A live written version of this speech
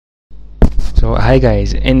So hi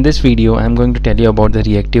guys, in this video I'm going to tell you about the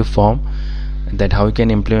reactive form, that how you can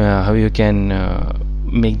implement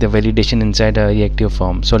make the validation inside a reactive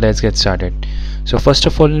form. So let's get started. So first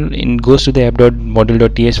of all, it goes to the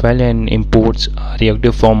app.module.ts file and imports a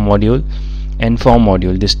reactive form module and form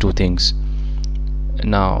module, these two things.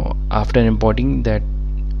 Now after importing that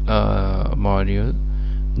module,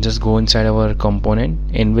 just go inside our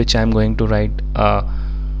component in which I'm going to write a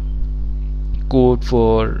code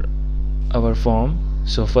for our form.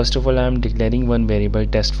 So first of all, I am declaring one variable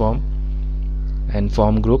test form and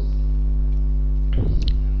form group.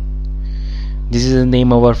 This is the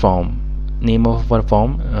name of our form,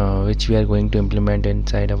 which we are going to implement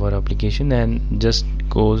inside our application, and just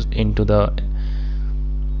goes into the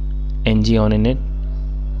ng on init.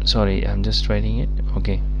 Sorry, I'm just writing it.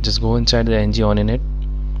 Okay, just go inside the ng on init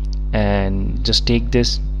and just take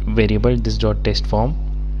this variable, this dot test form,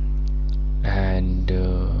 and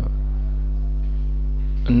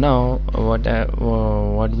now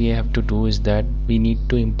what we have to do is that we need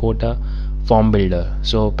to import a form builder.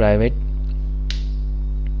 So private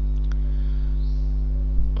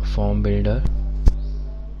form builder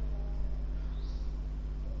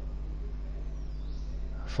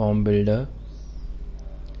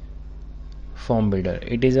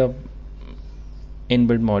it is a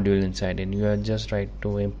inbuilt module inside, and you are just try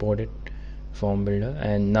to import it, form builder.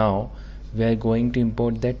 And now we are going to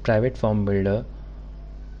import that private form builder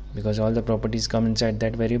because all the properties come inside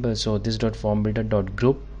that variable. So this dot form builder dot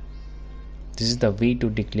group, this is the way to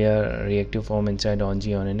declare reactive form inside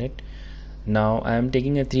ng on init. Now I am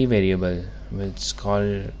taking a 3 variable which call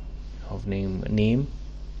of name,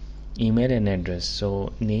 email and address.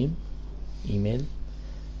 So name, email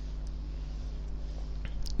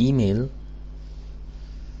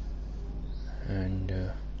and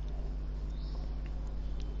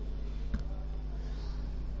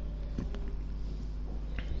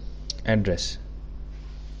address.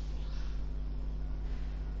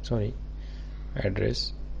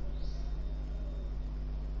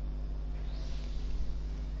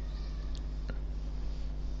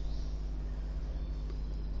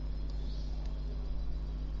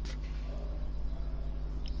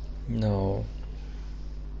 Now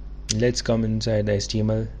let's come inside the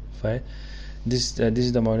HTML file. This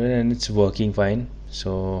is the model and it's working fine.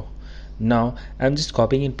 So now I'm just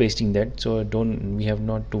copying and pasting that, so we have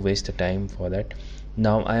not to waste the time for that.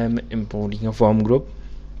 Now I am importing a form group.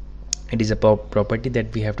 It is a property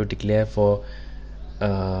that we have to declare for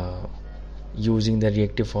using the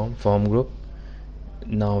reactive form group.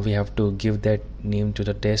 Now we have to give that name to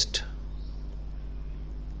the test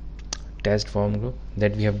form group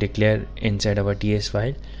that we have declared inside our ts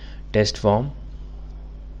file, test form.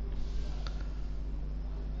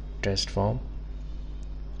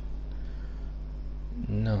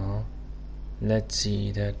 Now let's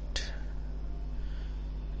see that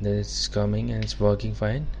it's coming and it's working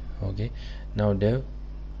fine. Okay, now dev.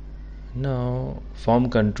 Now form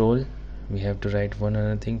control, we have to write one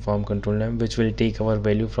other thing, form control name, which will take our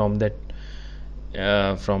value from that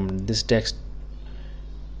from this text,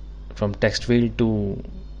 from text field to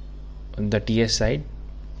the ts side.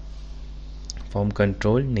 Form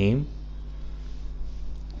control name,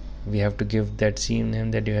 we have to give that same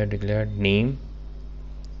name that you have declared, name.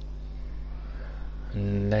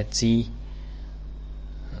 And let's see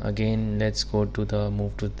again, let's go to the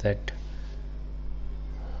move to that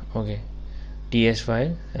ts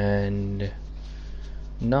file, and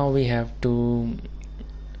now we have to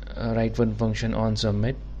write one function on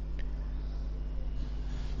submit,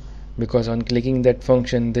 because on clicking that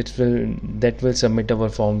function that will submit our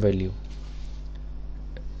form value.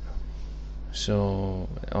 So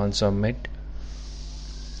on submit,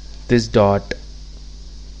 this dot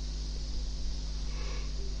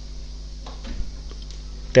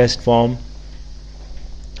test form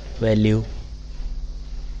value,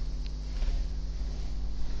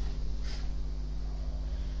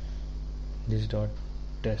 this dot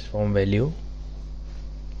test form value.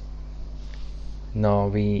 Now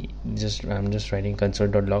I'm just writing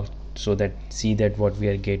console.log so that see that what we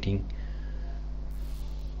are getting.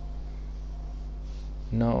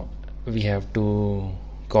 Now we have to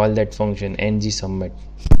call that function ng submit,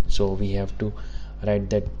 so we have to write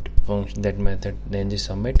that function, that method ng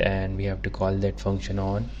submit, and we have to call that function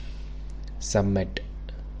on submit.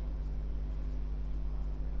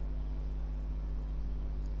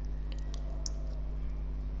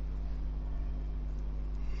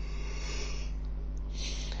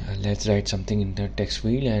 Let's write something in the text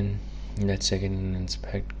field, and let's again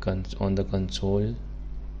inspect on the console.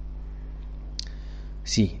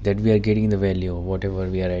 See that we are getting the value of whatever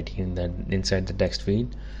we are writing in that inside the text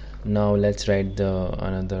field. Now let's write the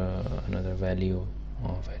another value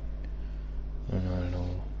of it. Ronaldo.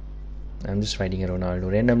 I'm just writing a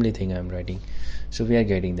Ronaldo randomly thing I'm writing, so we are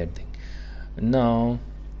getting that thing. Now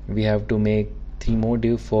we have to make 3 more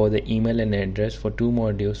div for the email and address, for 2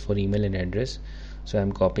 more divs for email and address. So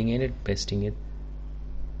I'm copying it, pasting it,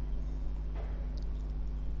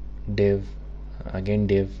 div, again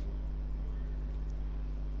div.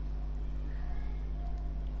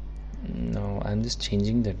 Now I'm just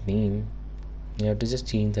changing that name. You have to just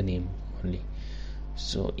change the name only.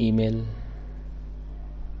 So email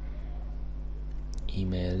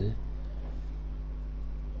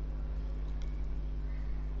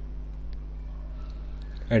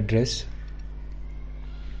address,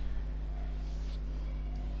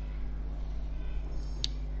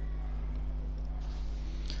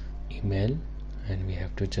 email, and we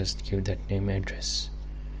have to just give that name address.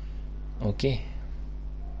 Okay,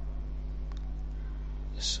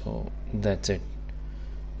 so that's it.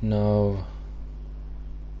 Now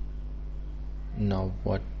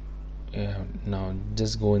what, now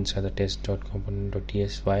just go inside the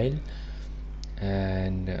test.component.ts file,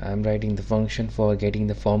 and I'm writing the function for getting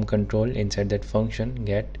the form control. Inside that function,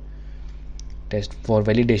 get test for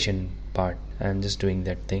validation part, I'm just doing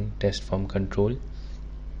that thing, test form control,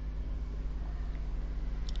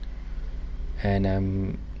 and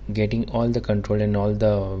I'm getting all the control and all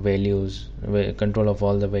the values, control of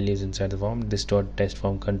all the values inside the form. This dot test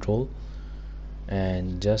form control,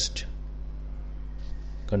 and just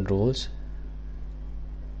controls.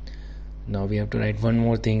 Now we have to write one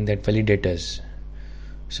more thing, that validators.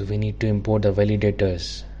 So we need to import the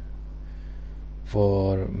validators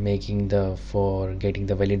for making the, for getting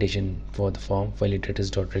the validation for the form. Validators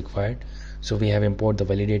dot required. So we have import the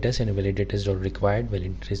validators, and validators dot required,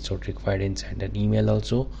 validators dot required inside an email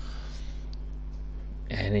also,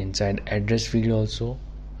 and inside address field also,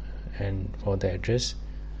 and for the address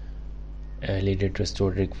validators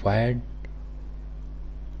dot required.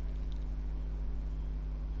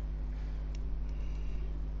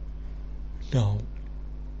 Now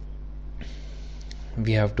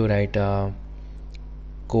we have to write a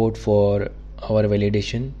code for our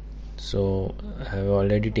validation. So I have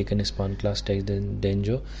already taken a spawn class text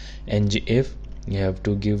denjo ng if. You have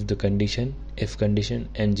to give the condition, if condition,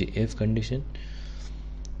 ng if condition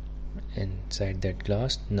inside that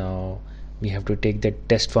class. Now we have to take that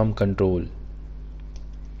test form control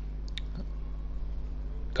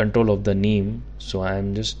of the name. So I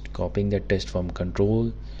am just copying that test form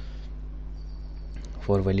control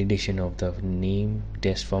for validation of the name,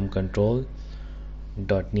 test form control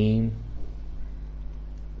dot name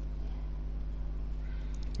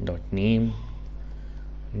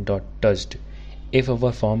dot touched. If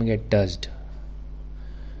our form get touched,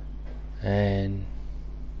 and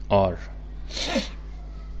or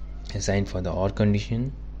assigned for the or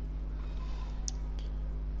condition,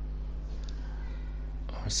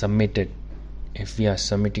 or submitted if we are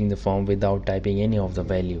submitting the form without typing any of the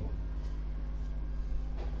value.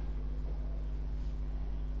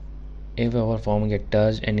 If our form get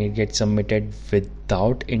touched and it gets submitted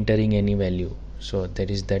without entering any value, so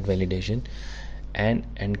that is that validation.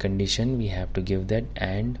 And condition, we have to give that,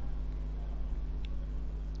 and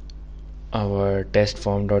our test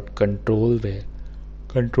form dot control, where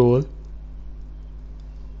control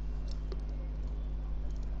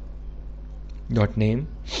dot name.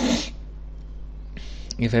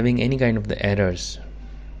 If having any kind of the errors,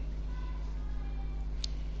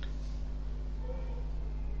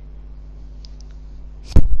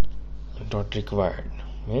 dot required,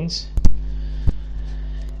 means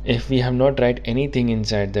if we have not write anything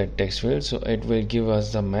inside that text field, so it will give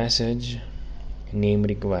us the message name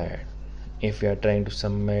required. If we are trying to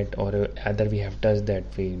submit, or either we have touched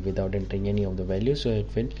that field without entering any of the values, so it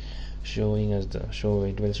will showing us the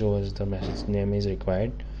it will show us the message name is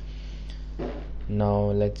required. Now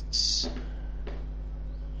let's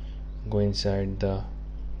go inside the,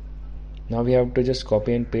 now we have to just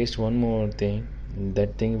copy and paste one more thing,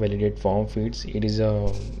 that thing validate form fields. It is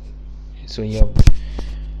a, so you have,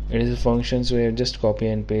 it is a function, so I have just copy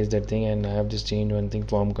and paste that thing, and I have just changed one thing,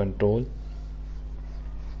 form control.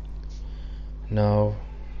 Now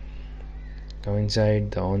come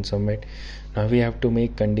inside the on submit. Now we have to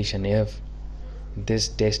make condition, if this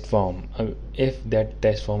test form, if that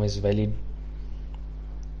test form is valid,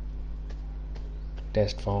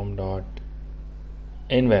 test form dot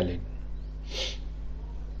invalid.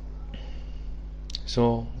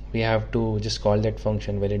 So we have to just call that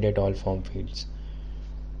function validate all form fields.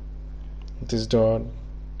 This dot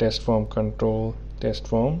test form control, test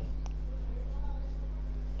form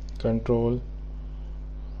control,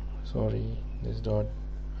 sorry, this dot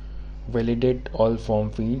validate all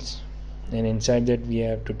form fields, and inside that we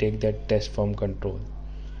have to take that test form control,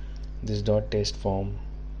 this dot test form,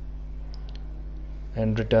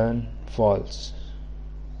 and return false.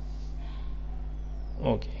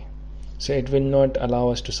 Okay, so it will not allow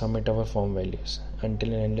us to submit our form values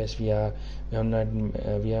until and unless we are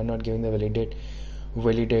not giving the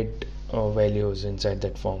validate values inside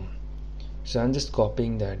that form. So I'm just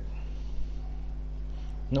copying that.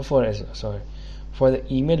 No, for the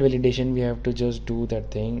email validation we have to just do that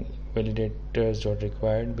thing validators dot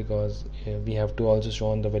required, because we have to also show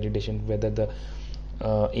on the validation whether the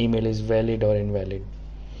email is valid or invalid.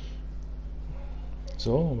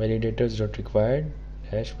 So validators dot required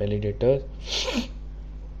hash validator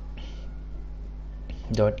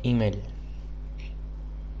dot email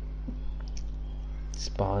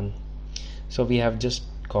span. So we have just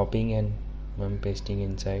copying and I'm pasting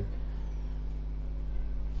inside.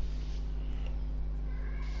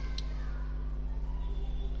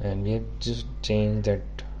 And we have just changed that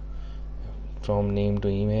from name to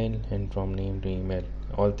email and from name to email.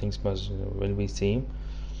 All things will be same.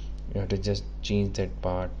 You have to just change that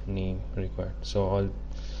part, name required. So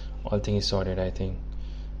all thing is sorted, I think.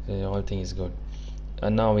 So all thing is good.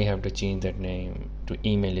 And now we have to change that name to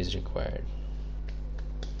email is required.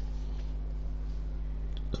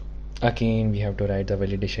 Again we have to write the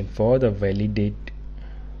validation for the validate,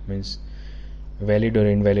 means valid or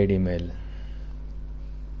invalid email.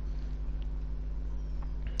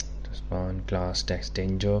 Spawn class text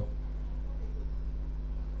danger,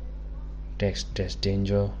 text test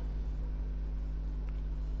danger,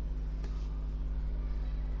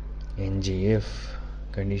 ngif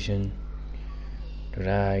condition to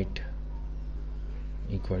write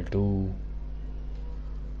equal to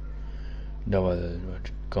double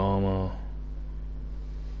comma.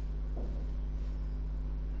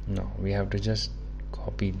 Now we have to just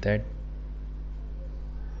copy that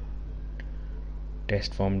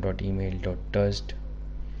test form.email.test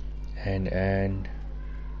and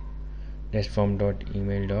test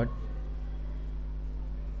form.email.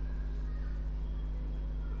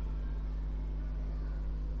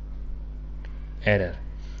 Error,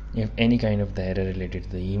 if any kind of the error related to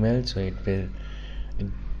the email, so it will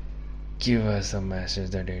give us a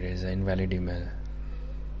message that it is an invalid email.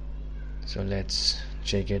 So let's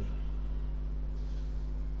check it.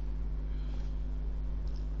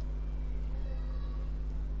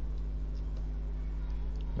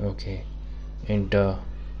 Okay, enter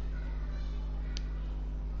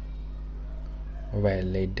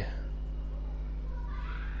valid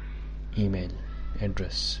email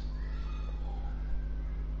address.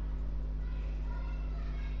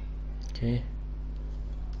 Okay,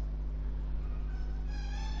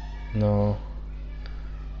 now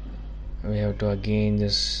we have to again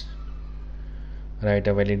just write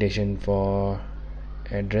a validation for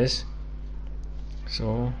address.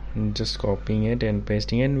 So just copying it and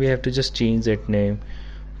pasting, and we have to just change that name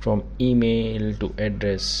from email to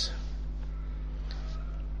address.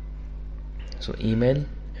 So email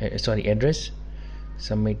address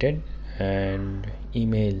submitted and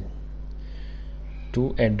email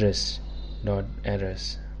to address dot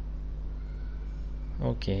errors.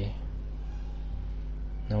 Okay,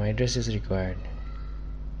 now address is required.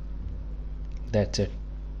 That's it,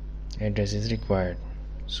 address is required.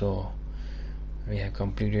 So we have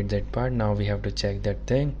completed that part. Now we have to check that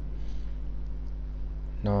thing.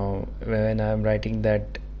 Now when I am writing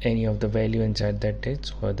that any of the value inside that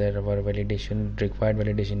text, so that our required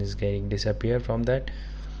validation is getting disappear from that.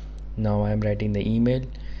 Now I am writing the email,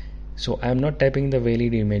 so I am not typing the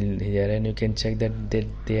valid email here, and you can check that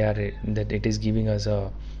that it is giving us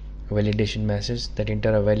a validation message that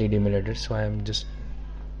enter a valid email address. So I am just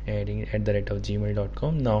adding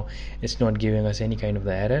 @gmail.com. now it's not giving us any kind of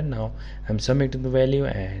the error. Now I'm submitting the value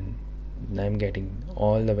and I'm getting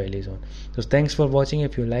all the values on. So thanks for watching.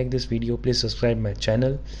 If you like this video, please subscribe my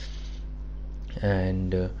channel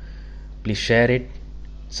and please share it,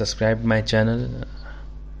 subscribe my channel.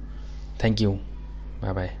 Thank you,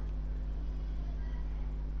 bye bye.